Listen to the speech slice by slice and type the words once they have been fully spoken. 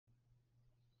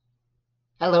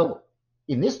Hello,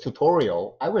 in this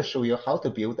tutorial, I will show you how to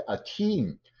build a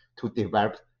team to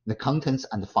develop the contents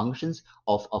and functions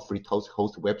of a FreeToast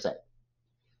host website.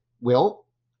 Well,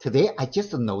 today I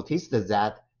just noticed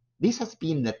that this has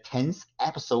been the 10th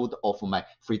episode of my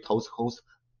FreeToast host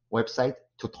website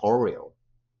tutorial.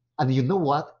 And you know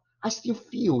what? I still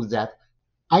feel that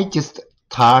I just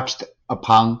touched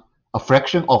upon a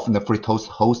fraction of the FreeToast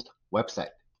host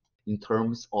website in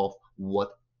terms of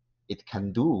what it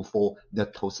can do for the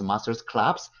Toastmasters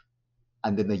clubs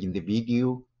and the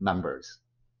individual members.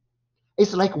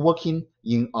 It's like working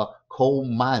in a coal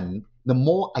mine. The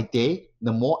more I dig,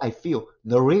 the more I feel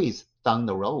there is down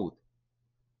the road.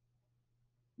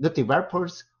 The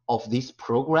developers of this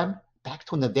program back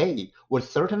to the day were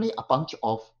certainly a bunch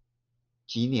of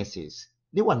geniuses.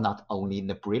 They were not only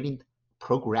the brilliant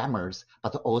programmers,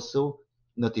 but also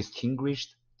the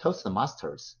distinguished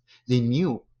Toastmasters. They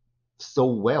knew so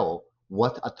well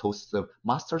what a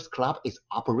Toastmasters club is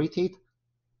operated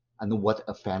and what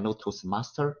a fellow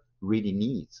Toastmaster really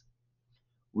needs.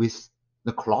 With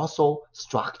the colossal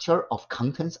structure of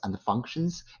contents and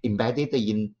functions embedded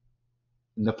in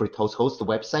the FreeToast host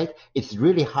website, it's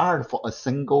really hard for a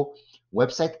single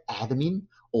website admin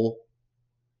or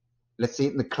let's say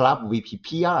the club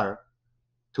VPPR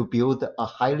to build a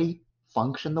highly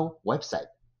functional website.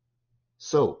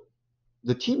 So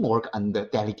the teamwork and the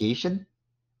delegation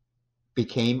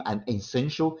became an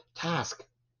essential task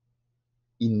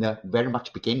in the very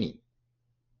much beginning.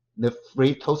 The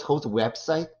FreeToast host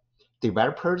website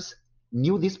developers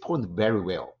knew this point very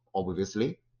well,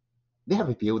 obviously. They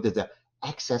have built the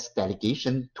access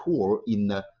delegation tool in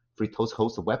the FreeToast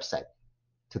host website.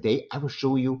 Today, I will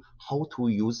show you how to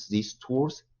use these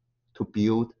tools to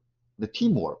build the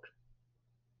teamwork.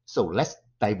 So let's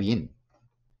dive in.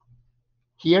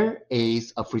 Here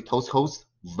is a FreeToast host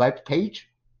web page.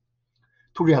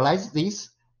 To realize this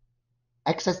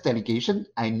access delegation,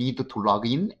 I need to log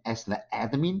in as the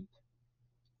admin,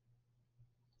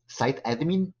 site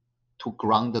admin, to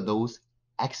grant those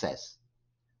access.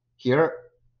 Here,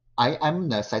 I am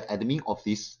the site admin of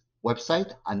this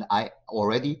website, and I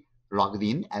already logged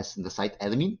in as the site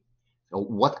admin. So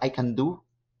what I can do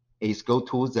is go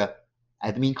to the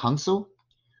admin console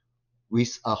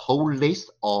with a whole list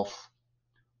of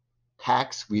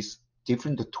tags with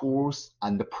different tools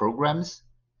and programs.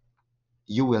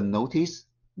 You will notice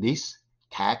this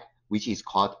tag, which is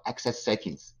called access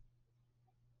settings.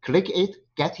 Click it,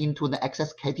 get into the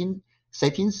access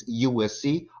settings. You will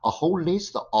see a whole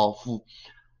list of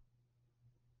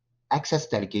access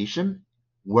delegation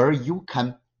where you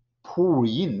can pull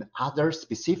in other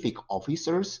specific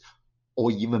officers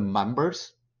or even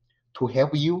members to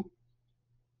help you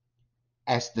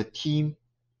as the team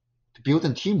to build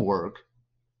a teamwork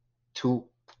to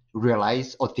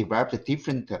realize or develop the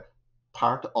different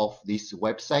part of this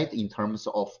website in terms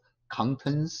of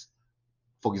contents.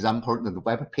 For example, the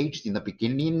web page in the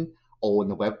beginning, or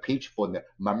the web page for the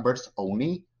members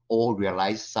only, or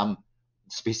realize some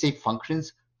specific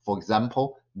functions. For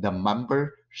example, the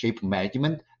membership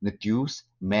management, the dues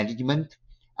management,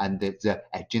 and the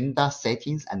agenda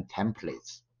settings and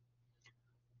templates.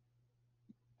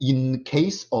 In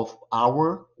case of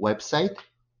our website,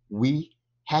 we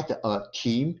had a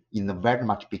team in the very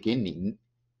much beginning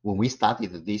when we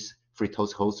started this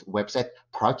FreeToast host website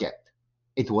project.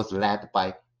 It was led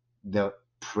by the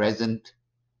president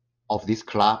of this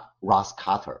club, Ross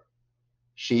Carter.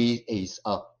 She is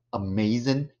an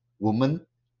amazing woman,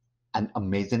 an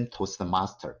amazing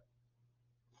Toastmaster,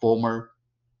 former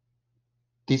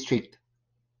district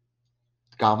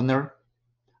governor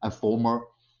and former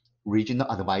regional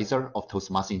advisor of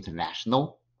Toastmasters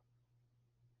International,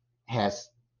 has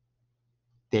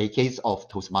decades of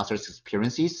Toastmasters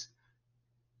experiences.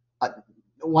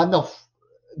 One of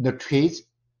the traits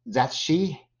that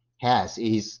she has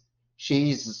is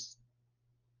she is,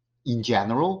 in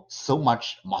general, so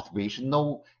much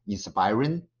motivational,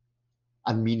 inspiring,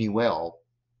 and meaning well.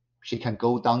 She can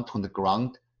go down to the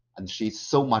ground, and she's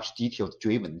so much detail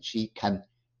driven. She can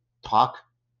talk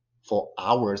for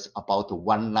hours about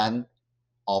one line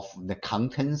of the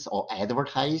contents or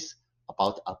advertise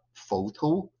about a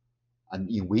photo and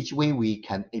in which way we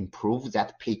can improve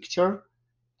that picture,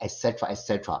 etc.,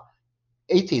 etc.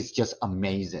 It is just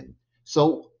amazing.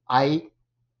 So I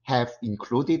have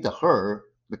included her,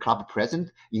 the club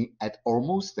president, at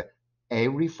almost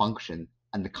every function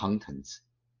and the contents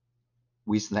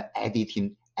with the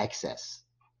editing access.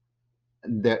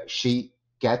 And she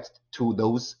gets to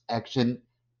those action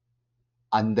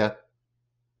and the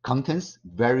contents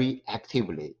very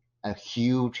actively, a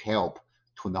huge help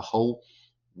to the whole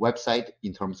website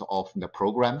in terms of the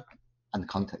program and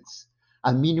contents.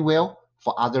 And meanwhile,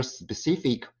 for other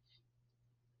specific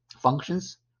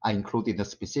functions, I included the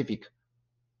specific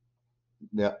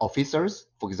officers.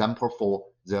 For example, for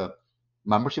the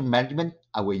membership management,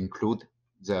 I will include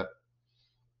the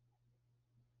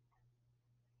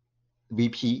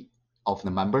VP of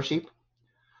the membership.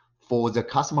 For the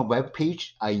customer web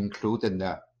page, I included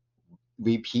the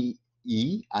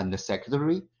VPE and the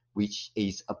secretary, which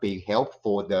is a big help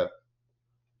for the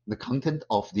content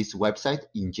of this website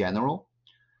in general.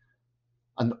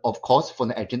 And of course, for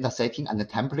the agenda setting and the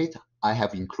template, I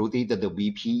have included the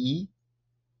VPE.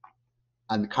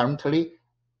 And currently,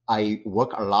 I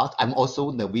work a lot. I'm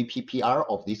also the VPPR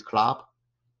of this club.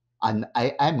 And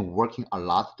I am working a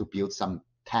lot to build some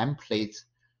templates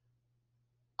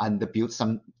and build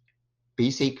some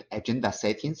basic agenda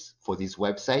settings for this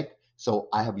website. So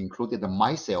I have included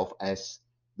myself as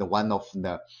the one of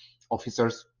the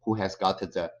officers who has got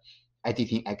the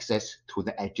editing access to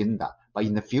the agenda. But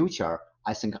in the future,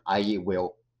 I think I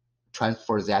will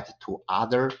transfer that to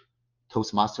other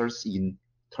Toastmasters in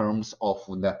terms of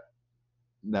the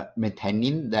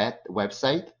maintaining that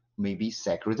website, maybe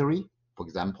secretary, for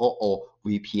example, or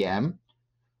VPM.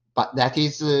 But that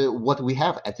is what we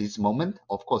have at this moment.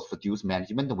 Of course, for dues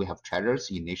management, we have treasurers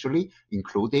initially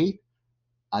included.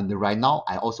 And right now,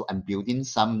 I also am building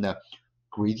some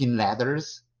greeting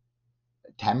letters,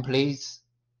 templates,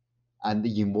 and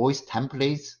invoice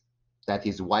templates. That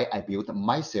is why I built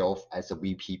myself as a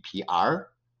VP PR.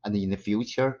 And in the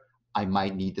future, I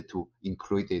might need to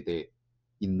include it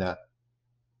in the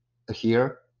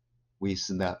here with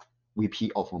the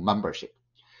VP of membership.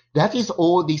 That is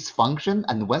all this function,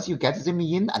 and once you get them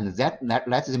in, and that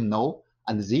lets them know,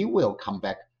 and they will come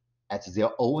back at their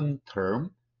own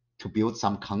term to build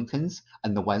some contents,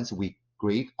 and once we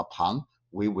agree upon,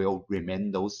 we will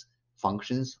remain those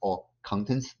functions or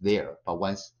contents there. But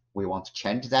once we want to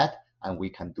change that, and we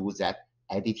can do that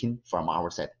editing from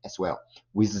our side as well.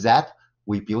 With that,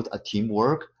 we build a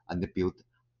teamwork and build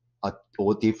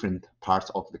all different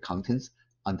parts of the contents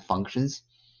and functions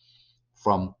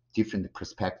from different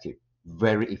perspectives.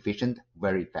 Very efficient,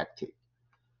 very effective.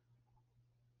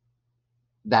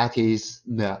 That is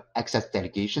the access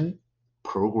delegation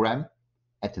program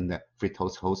at the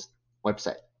FreeToast host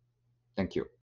website. Thank you.